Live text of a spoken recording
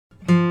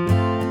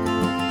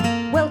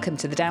Welcome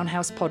to the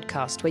Downhouse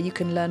podcast, where you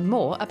can learn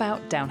more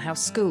about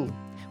Downhouse School.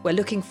 We're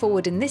looking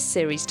forward in this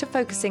series to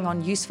focusing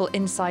on useful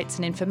insights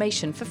and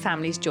information for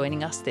families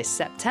joining us this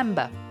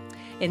September.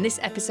 In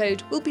this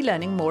episode, we'll be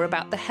learning more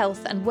about the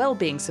health and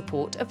wellbeing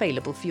support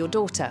available for your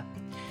daughter.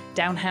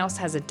 Downhouse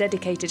has a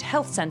dedicated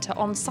health centre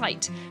on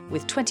site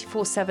with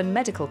 24/7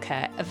 medical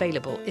care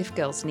available if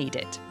girls need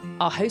it.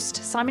 Our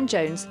host, Simon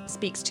Jones,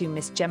 speaks to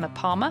Miss Gemma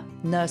Palmer,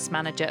 nurse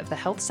manager of the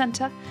health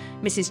centre,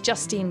 Mrs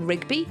Justine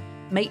Rigby,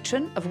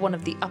 matron of one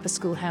of the upper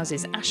school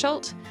houses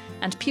Asholt,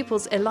 and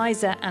pupils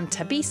Eliza and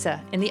Tabisa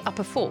in the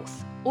upper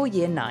fourth, or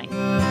year 9.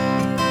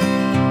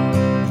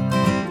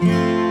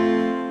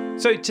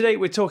 So today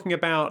we're talking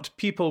about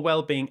pupil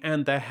wellbeing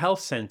and their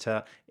health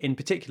centre in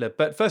particular.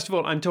 But first of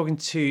all, I'm talking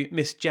to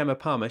Miss Gemma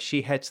Palmer.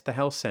 She heads the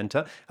health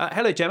centre.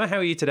 Hello, Gemma. How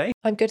are you today?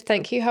 I'm good,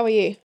 thank you. How are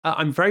you?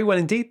 I'm very well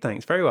indeed,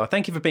 thanks. Very well.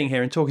 Thank you for being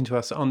here and talking to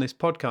us on this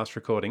podcast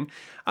recording.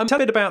 Tell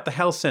me a bit about the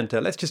health centre.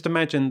 Let's just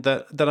imagine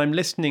that I'm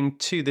listening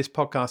to this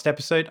podcast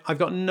episode. I've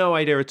got no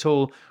idea at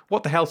all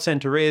what the health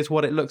centre is,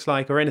 what it looks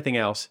like, or anything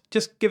else.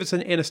 Just give us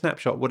in a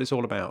snapshot what it's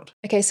all about.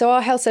 Okay, so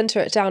our health centre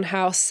at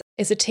Downhouse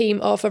is a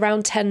team of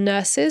around 10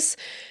 nurses.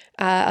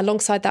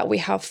 Alongside that, we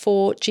have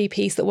 4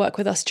 GPs that work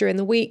with us during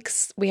the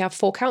weeks. We have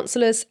 4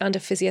 counsellors and a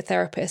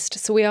physiotherapist.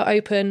 So we are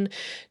open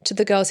to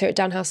the girls here at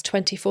Downhouse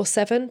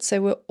 24/7.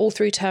 So we're all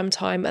through term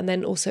time and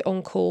then also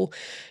on call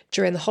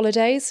during the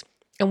holidays.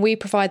 And we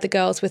provide the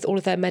girls with all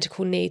of their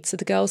medical needs. So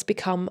the girls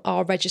become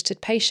our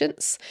registered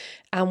patients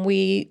and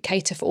we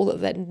cater for all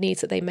of their needs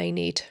that they may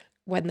need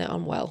when they're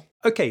unwell.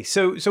 Okay,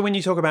 so when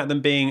you talk about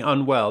them being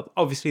unwell,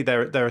 obviously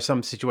there are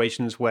some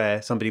situations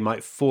where somebody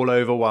might fall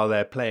over while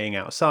they're playing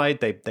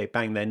outside, they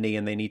bang their knee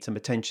and they need some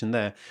attention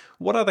there.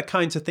 What other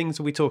kinds of things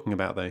are we talking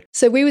about though?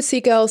 So we would see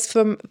girls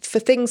for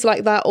things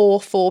like that,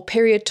 or for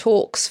period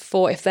talks,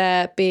 for if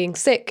they're being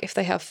sick, if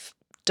they have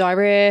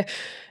diarrhea,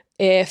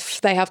 if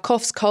they have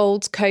coughs,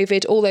 colds,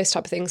 COVID, all those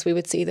type of things we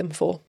would see them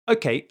for.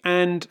 Okay,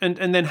 and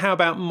then how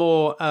about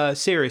more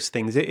serious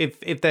things?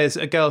 If there's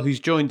a girl who's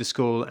joined the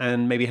school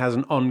and maybe has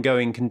an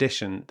ongoing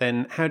condition,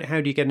 then how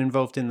do you get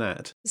involved in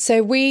that?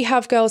 So we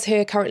have girls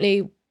here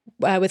currently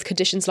with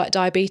conditions like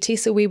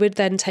diabetes, so we would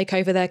then take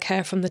over their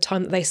care from the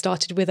time that they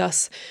started with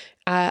us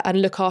and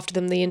look after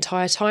them the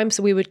entire time.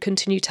 So we would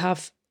continue to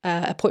have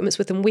appointments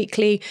with them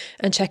weekly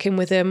and check in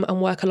with them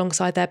and work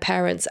alongside their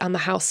parents and the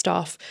house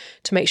staff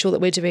to make sure that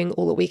we're doing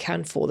all that we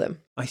can for them.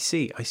 I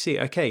see.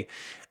 Okay.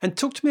 And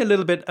talk to me a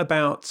little bit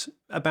about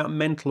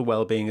mental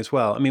well-being as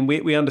well. I mean,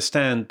 we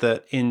understand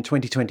that in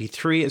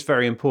 2023, it's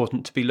very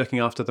important to be looking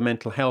after the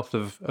mental health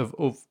of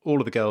all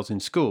of the girls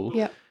in school.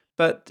 Yeah.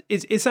 But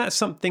is that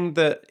something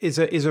that is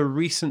a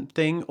recent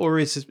thing, or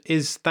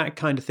is that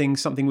kind of thing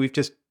something we've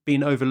just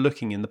been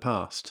overlooking in the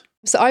past?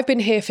 So I've been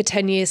here for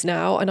 10 years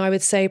now, and I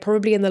would say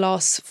probably in the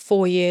last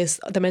 4 years,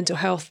 the mental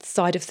health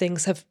side of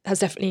things has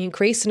definitely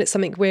increased, and it's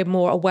something we're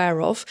more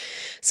aware of.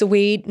 So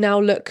we now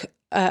look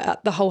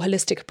at the whole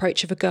holistic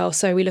approach of a girl.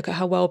 So we look at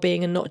her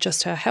well-being and not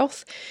just her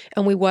health,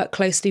 and we work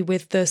closely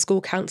with the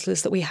school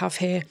counsellors that we have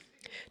here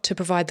to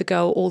provide the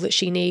girl all that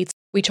she needs.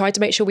 We try to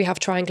make sure we have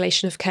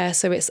triangulation of care,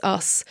 so it's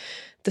us,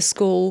 the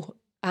school,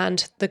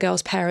 and the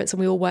girl's parents, and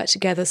we all work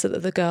together so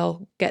that the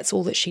girl gets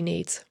all that she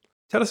needs.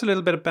 Tell us a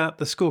little bit about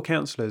the school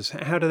counsellors.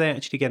 How do they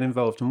actually get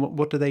involved and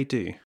what do they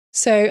do?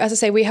 So, as I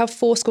say, we have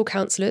 4 school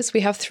counsellors. We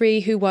have 3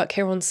 who work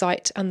here on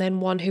site and then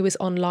 1 who is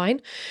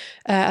online.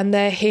 And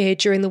they're here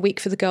during the week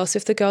for the girls. So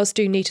if the girls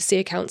do need to see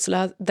a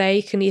counsellor,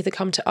 they can either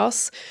come to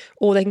us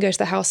or they can go to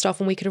the house staff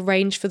and we can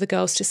arrange for the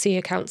girls to see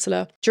a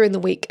counsellor during the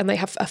week. And they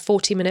have a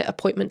 40-minute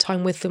appointment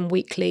time with them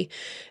weekly.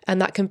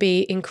 And that can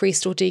be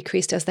increased or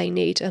decreased as they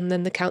need. And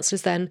then the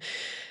counsellors then...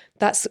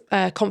 That's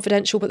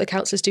confidential, but the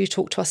counsellors do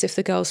talk to us if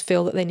the girls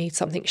feel that they need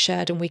something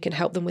shared and we can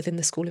help them within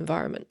the school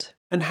environment.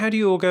 And how do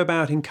you all go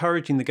about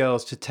encouraging the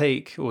girls to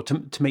take or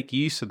to make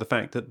use of the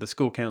fact that the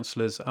school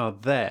counsellors are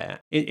there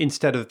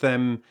instead of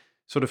them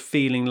sort of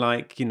feeling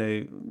like,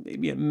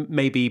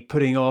 maybe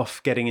putting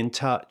off getting in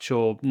touch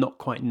or not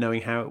quite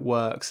knowing how it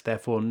works,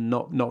 therefore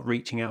not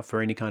reaching out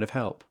for any kind of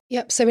help?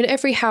 Yep. So in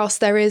every house,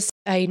 there is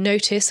a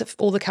notice of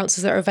all the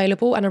counsellors that are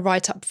available and a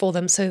write-up for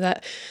them so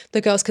that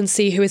the girls can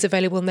see who is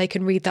available and they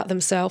can read that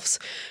themselves.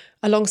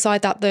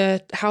 Alongside that,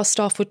 the house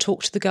staff would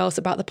talk to the girls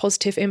about the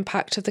positive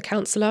impact of the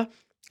counsellor.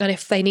 And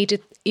if they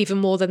needed even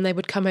more, then they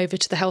would come over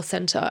to the health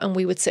centre and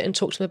we would sit and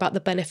talk to them about the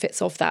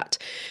benefits of that.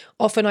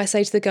 Often I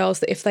say to the girls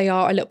that if they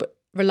are a little bit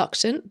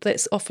reluctant, that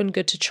it's often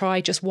good to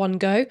try just one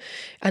go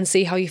and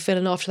see how you feel.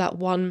 And after that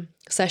one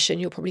session,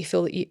 you'll probably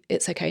feel that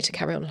it's okay to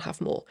carry on and have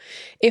more.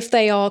 If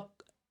they are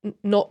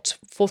not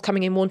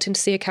forthcoming in wanting to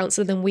see a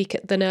counsellor, then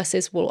the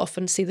nurses will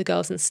often see the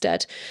girls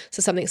instead.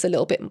 So something that's a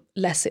little bit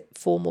less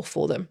formal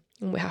for them.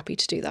 And we're happy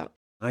to do that.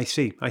 I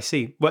see.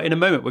 Well, in a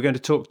moment, we're going to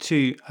talk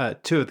to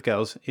 2 of the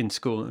girls in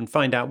school and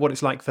find out what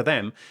it's like for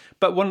them.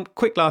 But one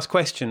quick last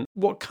question.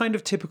 What kind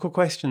of typical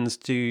questions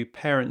do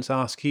parents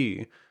ask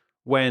you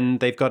when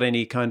they've got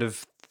any kind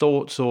of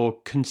thoughts or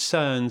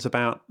concerns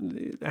about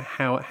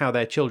how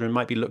their children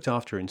might be looked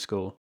after in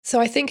school? So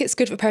I think it's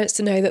good for parents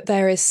to know that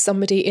there is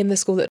somebody in the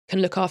school that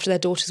can look after their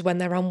daughters when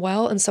they're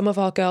unwell. And some of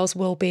our girls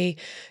will be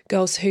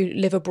girls who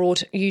live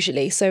abroad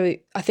usually. So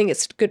I think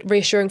it's good,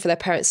 reassuring for their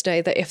parents to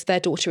know that if their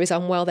daughter is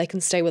unwell, they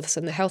can stay with us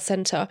in the health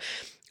centre.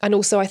 And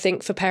also I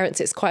think for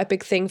parents, it's quite a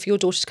big thing for your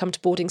daughter to come to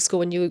boarding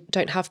school and you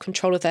don't have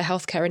control of their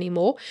healthcare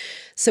anymore.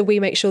 So we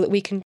make sure that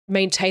we can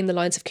maintain the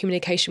lines of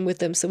communication with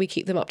them, so we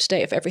keep them up to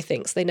date of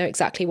everything, so they know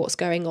exactly what's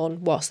going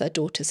on whilst their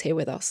daughter's here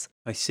with us.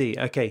 I see.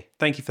 Okay,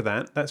 thank you for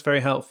that. That's very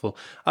helpful.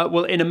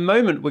 Well, in a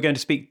moment, we're going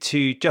to speak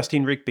to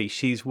Justine Rigby.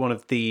 She's one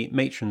of the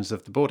matrons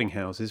of the boarding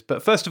houses.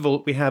 But first of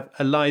all, we have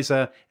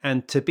Eliza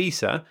and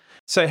Tabisa.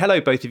 So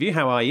hello, both of you.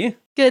 How are you?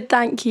 Good,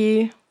 thank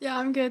you. Yeah,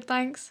 I'm good,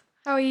 thanks.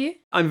 How are you?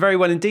 I'm very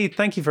well indeed.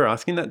 Thank you for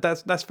asking.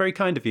 That's very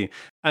kind of you.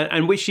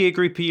 And which year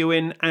group are you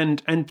in?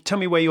 And tell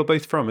me where you're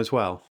both from as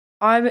well.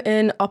 I'm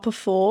in Upper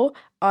 4.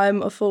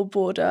 I'm a full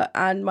boarder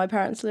and my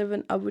parents live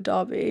in Abu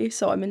Dhabi,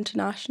 so I'm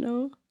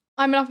international.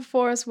 I'm in Upper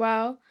 4 as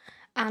well,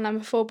 and I'm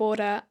a full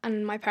boarder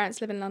and my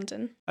parents live in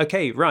London.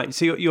 Okay, right.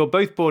 So you're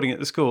both boarding at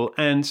the school.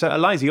 And so,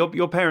 Eliza,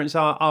 your parents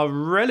are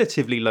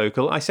relatively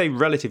local. I say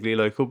relatively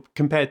local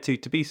compared to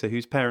Tabisa,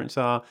 whose parents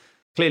are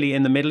clearly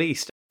in the Middle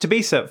East.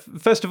 Tabisa,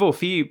 first of all,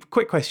 for you,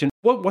 quick question.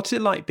 What's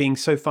it like being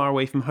so far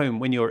away from home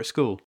when you're at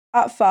school?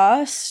 At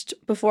first,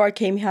 before I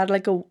came here,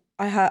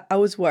 I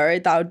was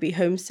worried that I would be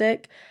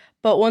homesick.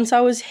 But once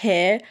I was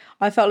here,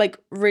 I felt like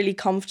really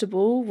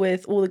comfortable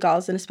with all the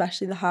girls and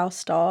especially the house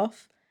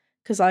staff,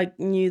 because I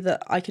knew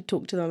that I could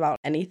talk to them about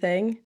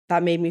anything.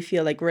 That made me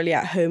feel like really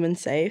at home and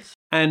safe.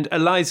 And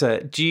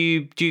Eliza, do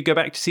you go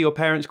back to see your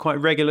parents quite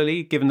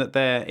regularly, given that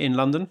they're in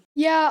London?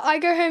 Yeah, I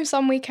go home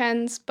some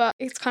weekends, but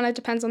it kind of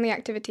depends on the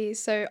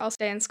activities, so I'll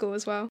stay in school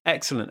as well.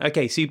 Excellent.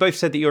 Okay, so you both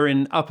said that you're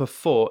in Upper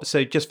 4.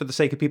 So just for the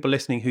sake of people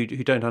listening who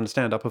don't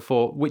understand Upper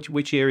 4,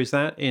 which year is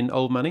that in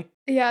old money?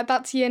 Yeah,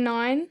 that's year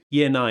 9.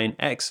 Year 9,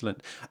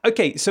 excellent.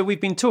 Okay, so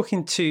we've been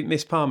talking to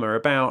Miss Palmer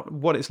about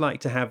what it's like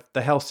to have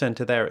the health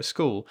centre there at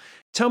school.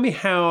 Tell me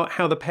how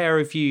the pair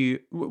of you,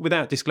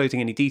 without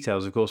disclosing any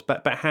details, of course,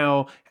 but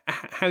how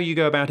you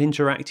go about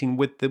interacting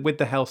with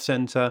the health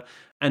centre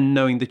and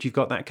knowing that you've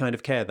got that kind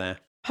of care there.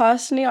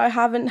 Personally, I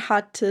haven't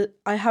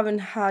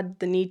had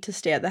the need to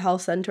stay at the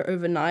health centre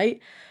overnight,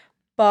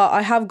 but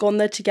I have gone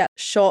there to get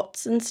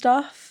shots and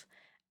stuff.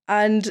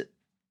 And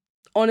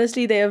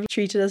honestly, they have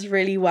treated us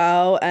really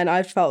well and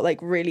I felt like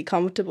really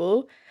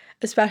comfortable,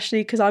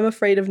 especially because I'm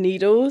afraid of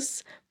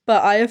needles.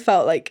 But I have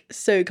felt like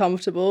so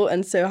comfortable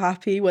and so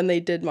happy when they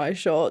did my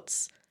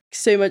shots.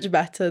 So much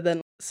better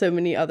than so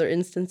many other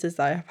instances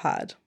that I have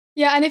had.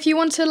 Yeah, and if you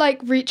want to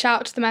reach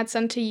out to the med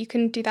centre, you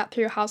can do that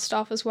through your house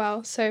staff as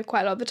well. So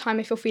quite a lot of the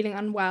time, if you're feeling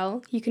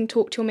unwell, you can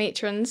talk to your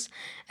matrons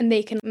and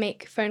they can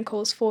make phone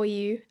calls for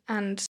you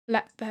and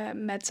let the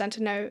med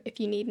centre know if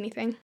you need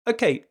anything.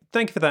 Okay,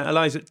 thank you for that,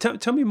 Eliza.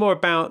 Tell me more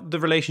about the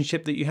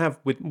relationship that you have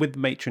with the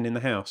matron in the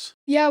house.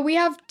 Yeah, we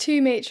have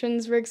 2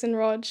 matrons, Riggs and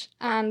Rog,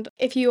 and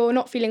if you're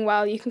not feeling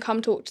well, you can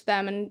come talk to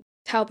them and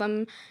tell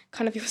them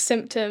kind of your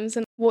symptoms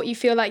and what you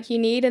feel like you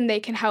need, and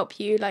they can help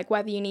you,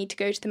 whether you need to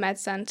go to the med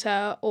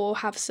centre or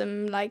have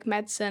some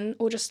medicine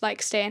or just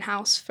stay in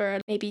house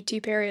for maybe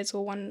 2 periods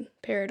or 1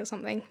 period or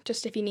something,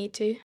 just if you need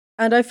to.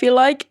 And I feel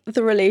like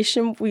the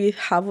relation we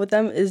have with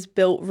them is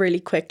built really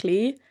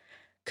quickly,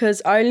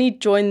 because I only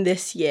joined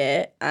this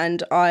year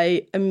and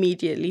I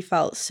immediately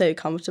felt so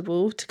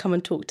comfortable to come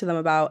and talk to them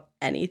about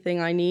anything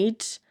I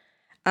need.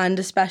 And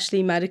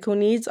especially medical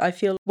needs. I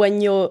feel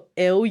when you're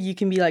ill, you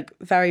can be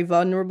very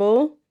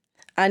vulnerable.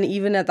 And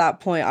even at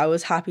that point, I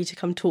was happy to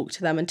come talk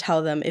to them and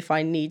tell them if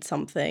I need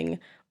something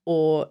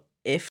or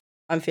if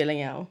I'm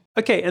feeling ill.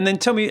 Okay, and then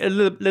tell me a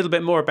little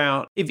bit more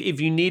about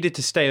if you needed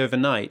to stay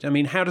overnight. I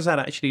mean, how does that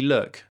actually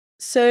look?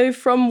 So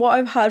from what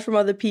I've heard from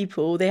other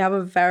people, they have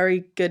a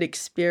very good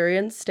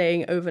experience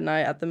staying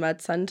overnight at the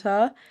med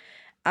centre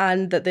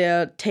and that they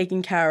are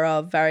taken care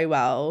of very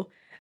well.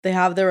 They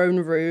have their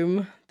own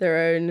room,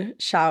 their own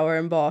shower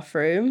and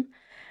bathroom,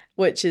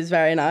 which is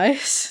very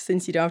nice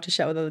since you don't have to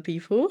share with other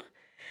people.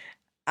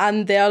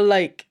 And they're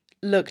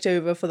looked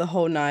over for the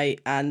whole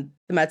night, and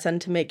the med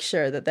centre makes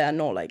sure that they're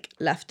not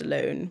left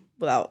alone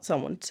without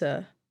someone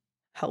to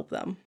help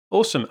them.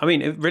 Awesome. I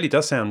mean, it really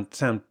does sound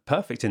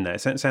perfect in there.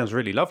 It sounds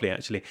really lovely,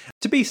 actually.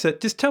 Tabisa,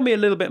 just tell me a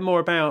little bit more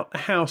about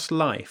house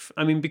life.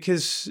 I mean,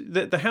 because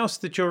the house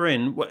that you're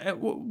in,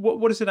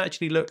 what does it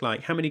actually look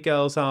like? How many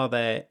girls are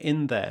there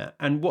in there?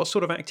 And what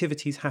sort of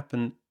activities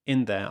happen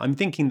in there? I'm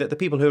thinking that the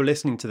people who are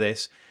listening to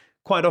this,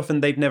 quite often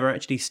they've never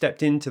actually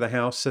stepped into the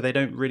house, so they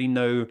don't really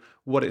know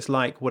what it's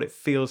like, what it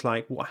feels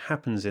like, what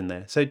happens in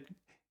there. So,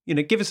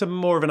 give us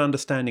more of an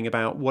understanding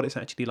about what it's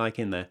actually like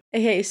in there.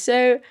 Okay,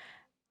 so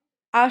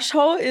Ash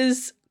Hole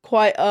is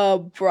quite a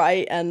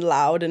bright and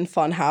loud and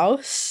fun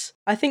house.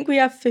 I think we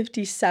have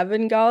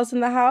 57 girls in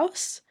the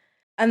house.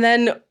 And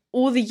then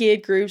all the year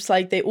groups,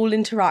 they all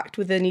interact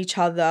within each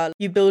other.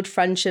 You build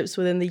friendships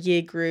within the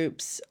year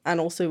groups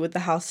and also with the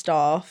house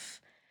staff.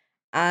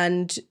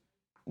 And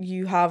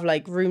you have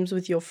rooms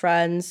with your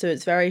friends, so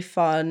it's very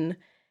fun.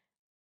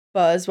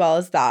 But as well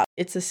as that,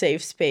 it's a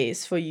safe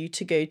space for you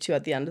to go to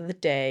at the end of the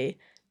day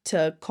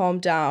to calm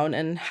down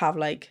and have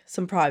like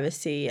some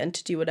privacy and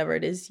to do whatever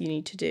it is you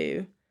need to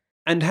do.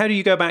 And how do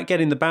you go about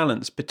getting the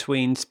balance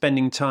between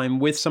spending time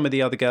with some of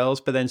the other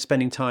girls, but then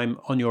spending time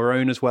on your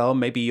own as well?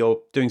 Maybe you're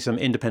doing some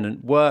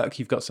independent work,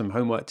 you've got some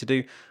homework to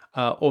do,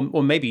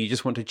 or maybe you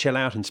just want to chill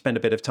out and spend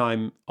a bit of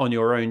time on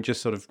your own,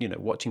 just sort of,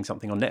 watching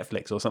something on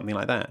Netflix or something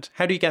like that.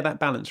 How do you get that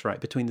balance right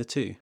between the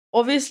two?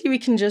 Obviously, we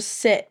can just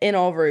sit in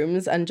our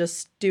rooms and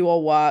just do our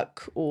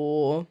work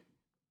or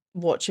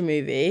watch a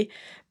movie.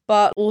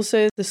 But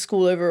also the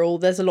school overall,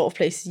 there's a lot of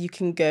places you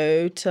can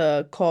go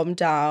to calm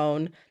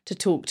down, to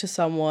talk to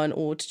someone,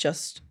 or to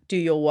just do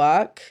your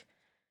work.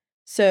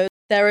 So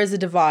there is a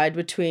divide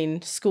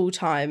between school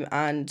time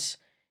and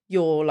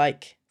your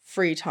like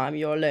free time,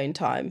 your alone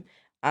time,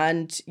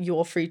 and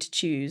you're free to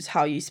choose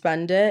how you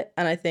spend it.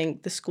 And I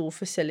think the school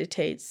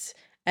facilitates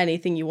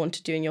anything you want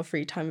to do in your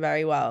free time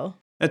very well.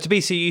 And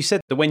Tabisa, you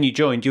said that when you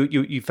joined,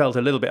 you felt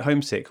a little bit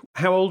homesick.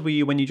 How old were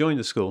you when you joined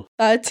the school?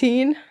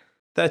 13.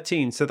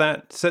 13. So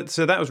that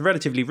was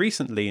relatively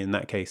recently in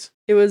that case.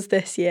 It was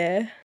this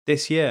year.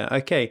 This year,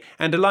 okay.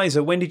 And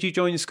Eliza, when did you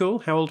join the school?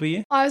 How old were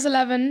you? I was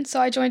 11, so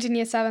I joined in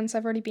year 7, so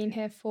I've already been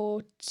here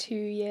for 2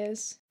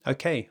 years.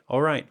 Okay,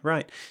 all right.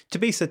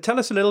 Tabisa, tell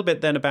us a little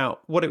bit then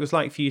about what it was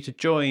like for you to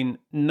join,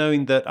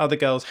 knowing that other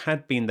girls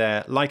had been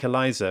there, like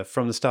Eliza,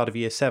 from the start of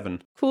year 7.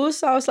 Of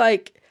course, I was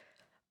like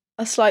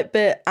a slight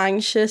bit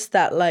anxious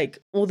that like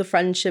all the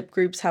friendship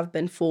groups have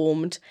been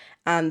formed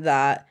and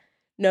that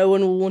no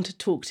one will want to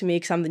talk to me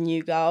because I'm the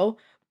new girl.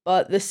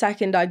 But the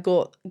second I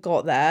got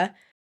there,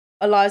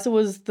 Eliza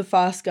was the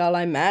first girl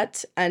I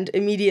met, and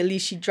immediately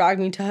she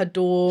dragged me to her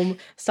dorm,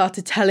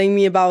 started telling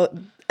me about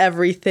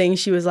everything.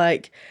 She was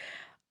like,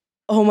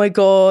 oh my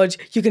God,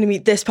 you're going to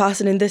meet this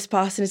person and this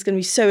person. It's going to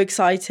be so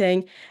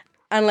exciting.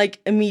 And like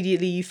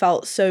immediately you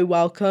felt so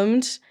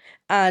welcomed,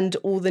 and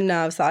all the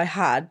nerves that I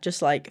had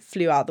just like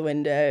flew out the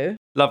window.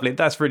 Lovely.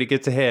 That's really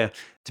good to hear.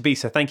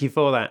 Tabisa, thank you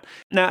for that.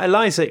 Now,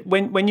 Eliza,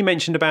 when you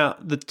mentioned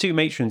about the two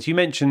matrons, you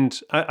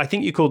mentioned, I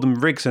think you called them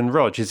Riggs and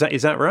Rog. Is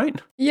that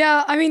right?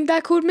 Yeah, I mean,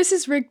 they're called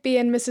Mrs. Rigby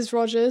and Mrs.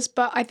 Rogers,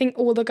 but I think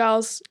all the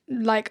girls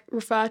like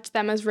refer to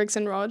them as Riggs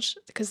and Rog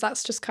because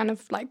that's just kind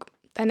of like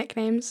their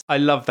nicknames. I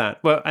love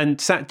that. Well, and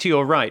sat to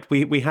your right,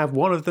 we have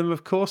one of them,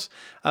 of course,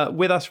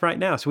 with us right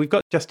now. So we've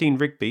got Justine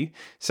Rigby.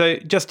 So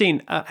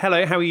Justine,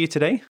 hello, how are you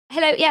today?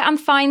 Hello, yeah, I'm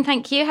fine,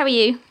 thank you. How are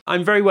you?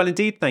 I'm very well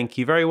indeed, thank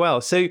you, very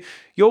well. So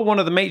you're one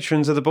of the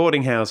matrons of the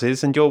boarding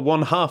houses and you're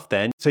one half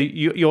then. So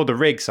you're the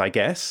Riggs, I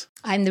guess.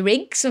 I'm the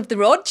Riggs of the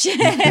Rog.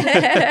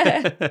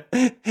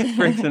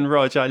 Riggs and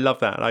Rog, I love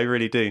that, I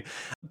really do.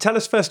 Tell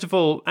us first of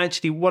all,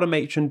 actually, what a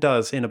matron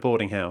does in a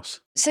boarding house.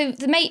 So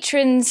the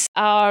matrons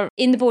are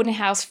in the boarding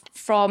house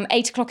from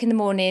 8 o'clock in the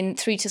morning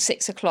through to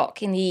 6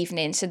 o'clock in the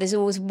evening. So there's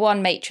always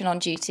one matron on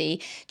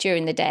duty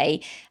during the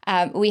day.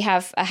 We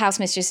have a house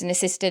mistress and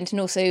assistant, and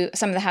also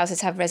some of the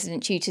houses have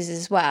resident tutors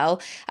as well.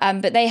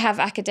 But they have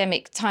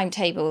academic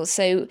timetables.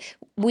 So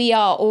we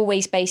are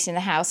always based in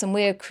the house, and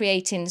we're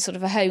creating sort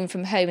of a home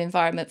from home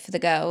environment for the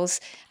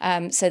girls,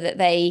 so that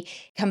they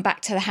come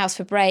back to the house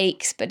for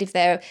breaks. But if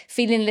they're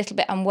feeling a little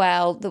bit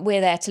unwell, that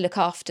we're there to look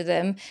after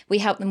them. We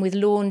help them with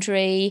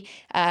laundry.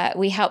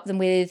 We help them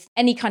with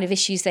any kind of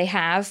issues they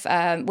have,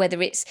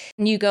 whether it's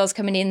new girls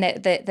coming in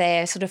that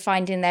they're sort of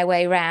finding their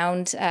way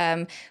around.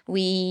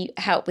 We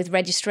help with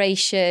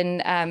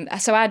registration.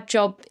 So our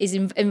job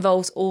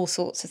involves all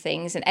sorts of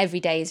things, and every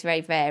day is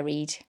very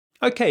varied.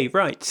 Okay,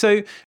 right.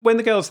 So when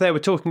the girls there were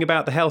talking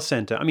about the health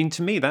centre, I mean,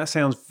 to me, that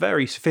sounds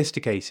very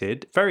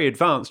sophisticated, very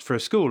advanced for a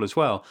school as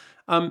well.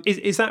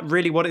 Is that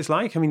really what it's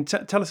like? I mean,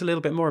 tell us a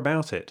little bit more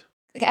about it.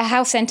 A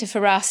health centre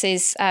for us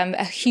is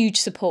a huge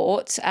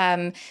support.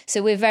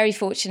 So we're very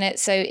fortunate.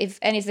 So if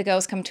any of the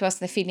girls come to us and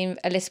they're feeling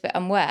a little bit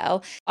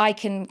unwell, I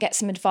can get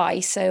some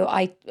advice. So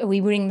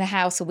we ring the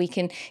house, or we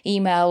can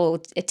email or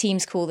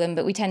Teams call them,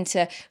 but we tend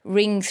to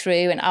ring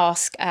through and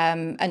ask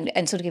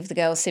and sort of give the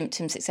girls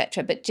symptoms,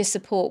 etc. But just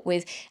support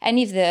with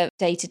any of the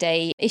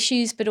day-to-day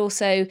issues, but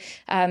also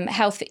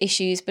health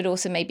issues, but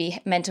also maybe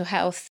mental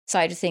health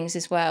side of things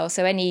as well.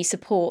 So any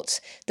support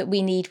that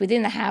we need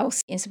within the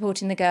house in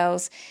supporting the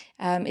girls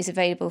is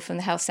available from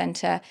the health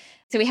centre.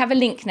 So we have a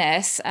link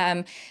nurse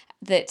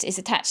that is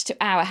attached to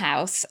our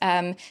house.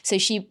 So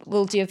she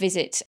will do a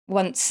visit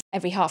once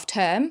every half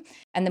term,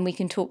 and then we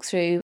can talk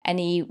through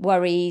any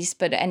worries,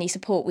 but any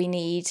support we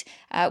need.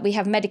 We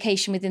have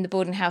medication within the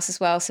boarding house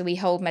as well. So we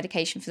hold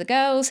medication for the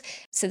girls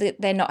so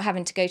that they're not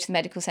having to go to the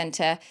medical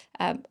centre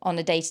on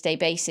a day-to-day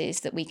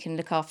basis, that we can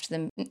look after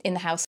them in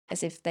the house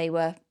as if they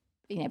were,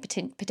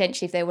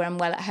 potentially if they were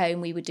unwell at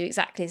home, we would do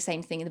exactly the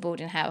same thing in the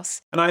boarding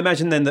house. And I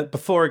imagine then that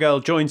before a girl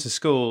joins the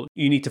school,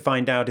 you need to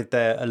find out if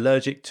they're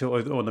allergic to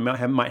or they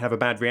might have a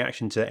bad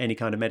reaction to any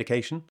kind of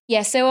medication.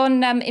 Yeah, so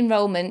on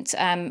enrolment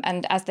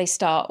and as they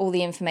start, all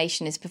the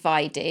information is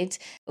provided.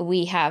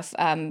 We have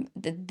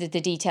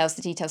the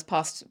details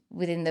passed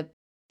within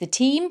the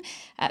team.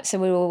 So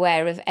we're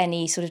aware of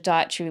any sort of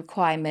dietary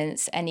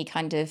requirements, any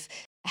kind of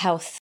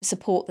health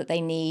support that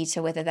they need,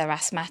 so whether they're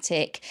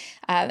asthmatic.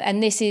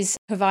 And this is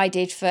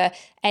provided for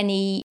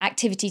any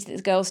activities that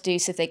the girls do.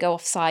 So if they go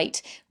off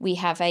site, we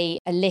have a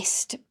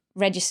list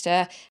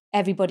register.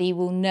 Everybody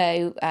will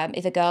know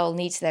if a girl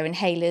needs their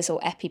inhalers or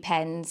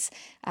EpiPens.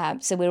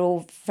 So we're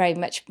all very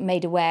much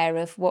made aware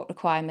of what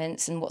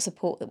requirements and what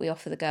support that we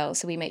offer the girls.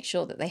 So we make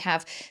sure that they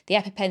have the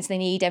EpiPens they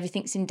need,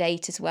 everything's in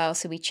date as well.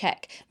 So we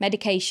check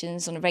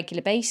medications on a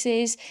regular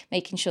basis,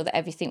 making sure that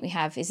everything we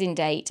have is in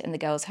date and the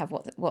girls have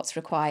what's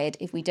required.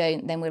 If we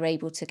don't, then we're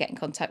able to get in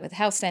contact with the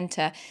health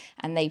centre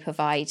and they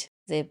provide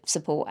the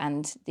support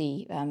and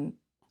the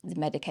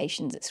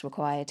medications that's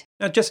required.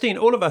 Now, Justine,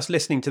 all of us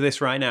listening to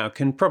this right now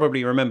can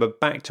probably remember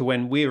back to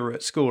when we were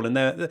at school,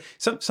 and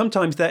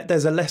sometimes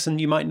there's a lesson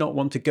you might not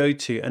want to go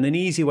to, and an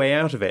easy way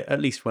out of it,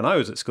 at least when I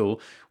was at school,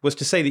 was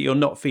to say that you're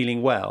not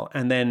feeling well,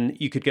 and then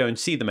you could go and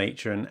see the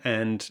matron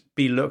and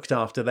be looked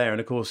after there,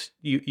 and of course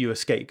you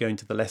escape going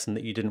to the lesson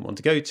that you didn't want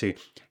to go to.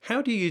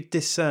 How do you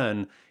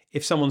discern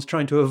if someone's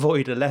trying to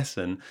avoid a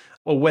lesson,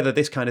 or whether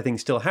this kind of thing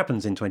still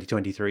happens in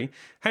 2023,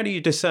 how do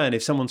you discern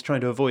if someone's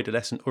trying to avoid a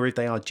lesson or if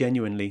they are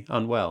genuinely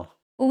unwell?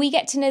 Well, we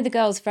get to know the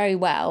girls very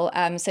well,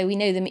 so we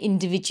know them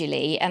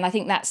individually, and I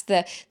think that's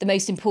the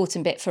most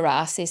important bit for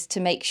us, is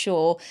to make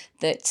sure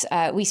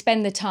that we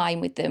spend the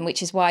time with them,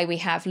 which is why we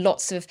have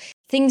lots of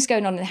things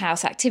going on in the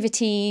house,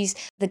 activities.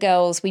 The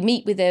girls, we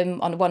meet with them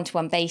on a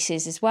one-to-one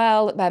basis as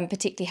well,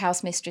 particularly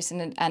house mistress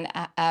and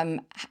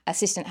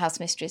assistant house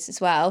mistress as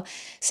well,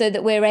 so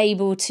that we're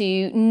able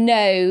to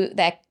know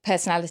their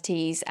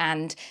personalities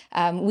and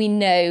we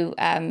know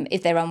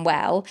if they're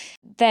unwell.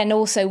 Then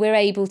also we're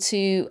able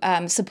to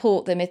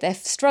support them if they're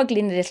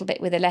struggling a little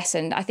bit with a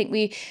lesson. I think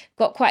we've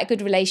got quite a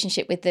good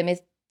relationship with them. If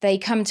they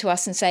come to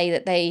us and say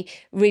that they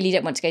really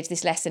don't want to go to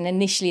this lesson,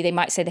 initially they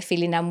might say they're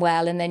feeling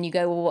unwell, and then you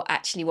go, well,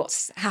 actually,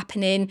 what's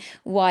happening?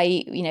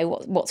 Why,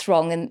 what's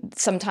wrong? And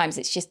sometimes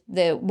it's just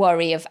the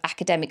worry of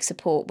academic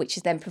support, which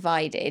is then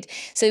provided.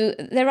 So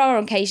there are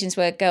occasions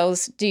where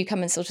girls do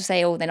come and sort of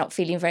say, oh, they're not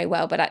feeling very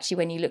well, but actually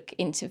when you look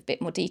into a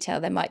bit more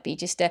detail, there might be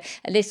just a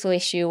little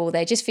issue, or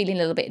they're just feeling a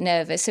little bit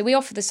nervous. So we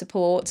offer the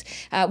support.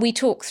 We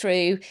talk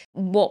through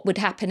what would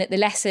happen at the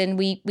lesson.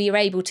 We are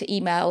able to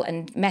email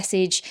and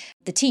message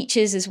the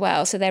teachers as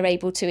well, so they're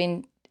able to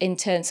in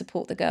turn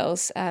support the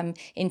girls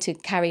into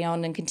carry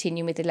on and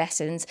continuing with the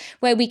lessons.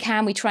 Where we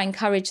can, we try and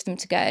encourage them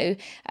to go.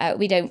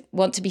 We don't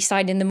want to be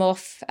signing them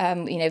off.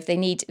 If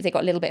they've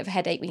got a little bit of a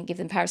headache, we can give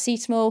them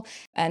paracetamol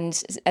and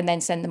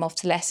then send them off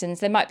to lessons.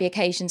 There might be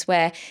occasions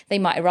where they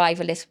might arrive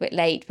a little bit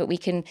late, but we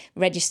can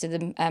register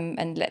them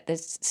and let the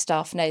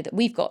staff know that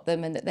we've got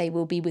them and that they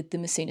will be with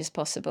them as soon as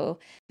possible.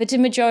 But the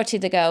majority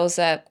of the girls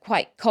are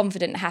quite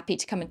confident and happy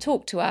to come and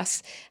talk to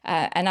us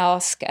and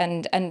ask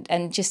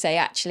and just say,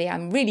 actually,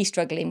 I'm really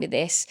struggling with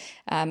this,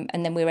 and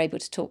then we're able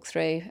to talk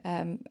through,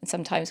 and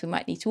sometimes we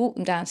might need to walk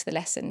them down to the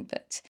lesson,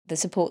 but the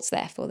support's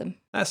there for them.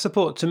 That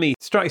support to me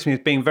strikes me as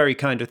being very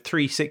kind of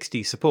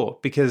 360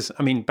 support, because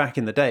back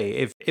in the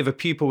day, if a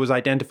pupil was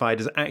identified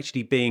as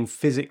actually being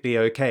physically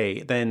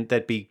okay, then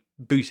they'd be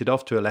booted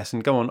off to a lesson,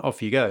 go on,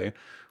 off you go.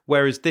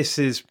 Whereas this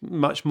is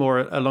much more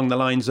along the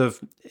lines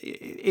of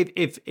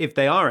if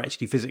they are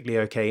actually physically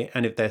okay,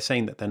 and if they're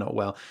saying that they're not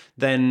well,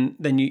 then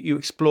you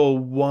explore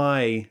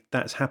why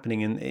that's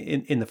happening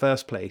in the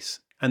first place,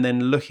 and then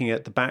looking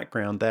at the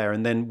background there,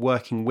 and then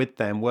working with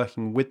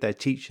their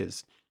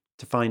teachers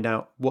to find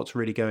out what's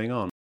really going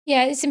on.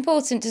 Yeah, it's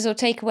important to sort of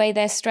take away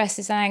their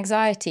stresses and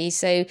anxieties.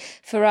 So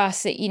for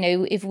us,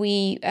 if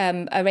we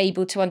are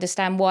able to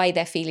understand why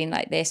they're feeling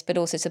like this, but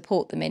also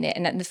support them in it,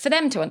 and for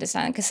them to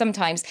understand, because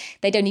sometimes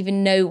they don't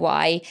even know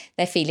why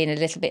they're feeling a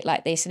little bit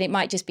like this. And it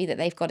might just be that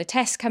they've got a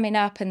test coming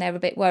up and they're a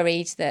bit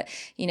worried that,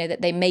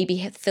 that they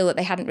maybe feel that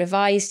they hadn't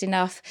revised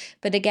enough.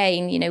 But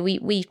again,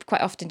 we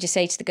quite often just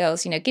say to the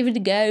girls, give it a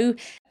go.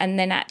 And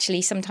then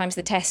actually sometimes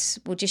the tests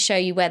will just show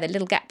you where the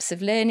little gaps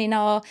of learning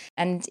are,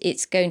 and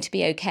it's going to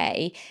be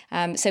okay.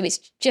 So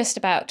it's just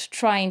about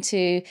trying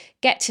to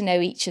get to know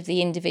each of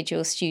the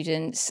individual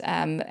students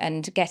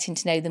and getting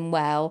to know them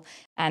well,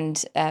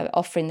 and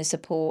offering the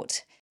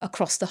support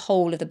across the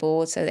whole of the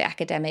board, so the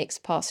academics,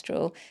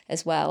 pastoral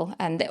as well,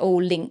 and they're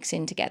all linked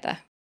in together.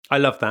 I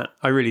love that.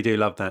 I really do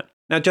love that.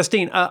 Now,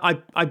 Justine,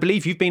 I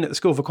believe you've been at the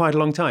school for quite a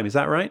long time. Is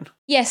that right?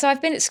 Yeah, so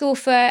I've been at school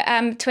for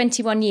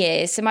 21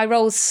 years. So my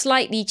role's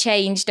slightly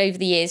changed over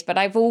the years, but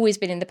I've always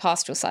been in the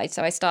pastoral side.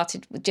 So I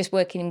started just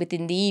working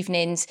within the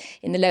evenings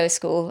in the lower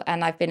school,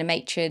 and I've been a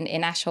matron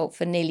in Ashholt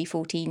for nearly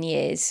 14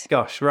 years.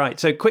 Gosh, right.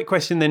 So quick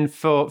question then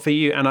for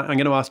you, and I'm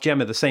going to ask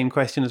Gemma the same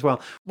question as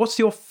well. What's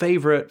your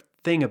favourite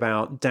thing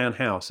about Down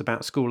House,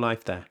 about school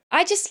life there?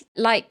 I just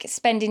like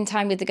spending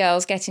time with the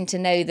girls, getting to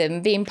know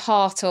them, being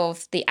part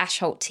of the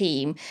Ashholt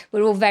team.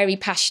 We're all very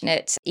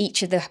passionate.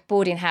 Each of the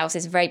boarding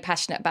houses is very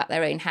passionate about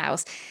their own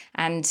house.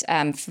 And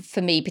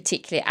for me,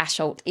 particularly,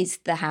 Ashholt is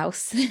the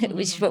house,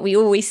 which is what we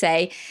always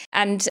say.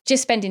 And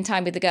just spending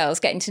time with the girls,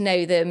 getting to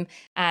know them.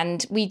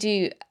 And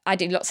I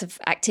do lots of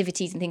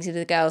activities and things with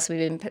the girls. We've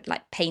been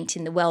like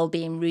painting the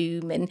Wellbeing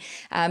room.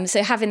 And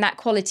so having that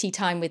quality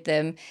time with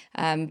them,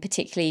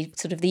 particularly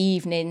sort of the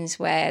evenings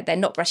where they're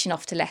not rushing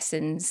off to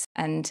lessons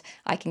and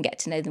I can get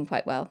to know them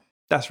quite well.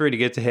 That's really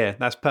good to hear.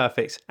 That's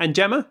perfect. And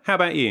Gemma, how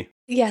about you?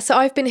 Yeah, so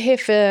I've been here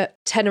for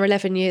 10 or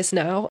 11 years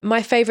now.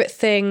 My favourite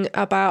thing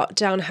about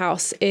Down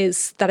House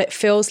is that it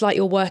feels like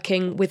you're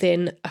working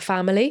within a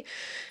family.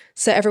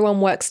 So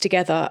everyone works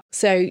together.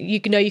 So you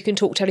know you can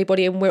talk to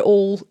anybody and we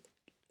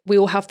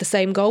all have the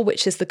same goal,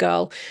 which is the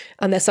girl.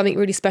 And there's something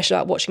really special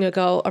about watching a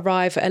girl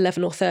arrive at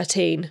 11 or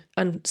 13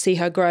 and see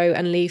her grow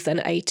and leave then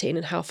at 18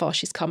 and how far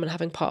she's come and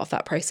having part of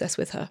that process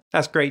with her.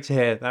 That's great to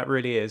hear. That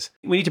really is.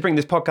 We need to bring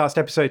this podcast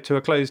episode to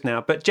a close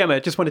now. But Gemma,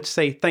 just wanted to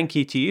say thank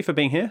you to you for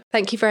being here.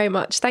 Thank you very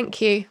much.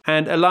 Thank you.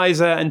 And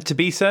Eliza and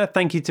Tabisa,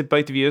 thank you to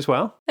both of you as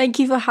well. Thank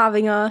you for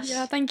having us.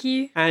 Yeah, thank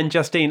you. And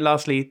Justine,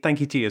 lastly, thank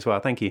you to you as well.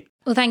 Thank you.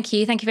 Well, thank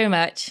you. Thank you very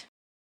much.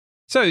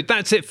 So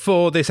that's it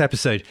for this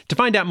episode. To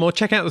find out more,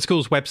 check out the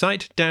school's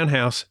website,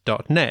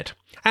 downhouse.net.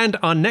 And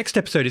our next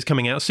episode is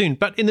coming out soon.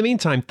 But in the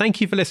meantime,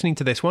 thank you for listening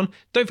to this one.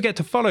 Don't forget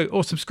to follow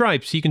or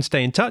subscribe so you can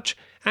stay in touch.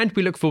 And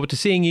we look forward to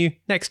seeing you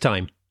next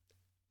time.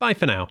 Bye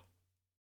for now.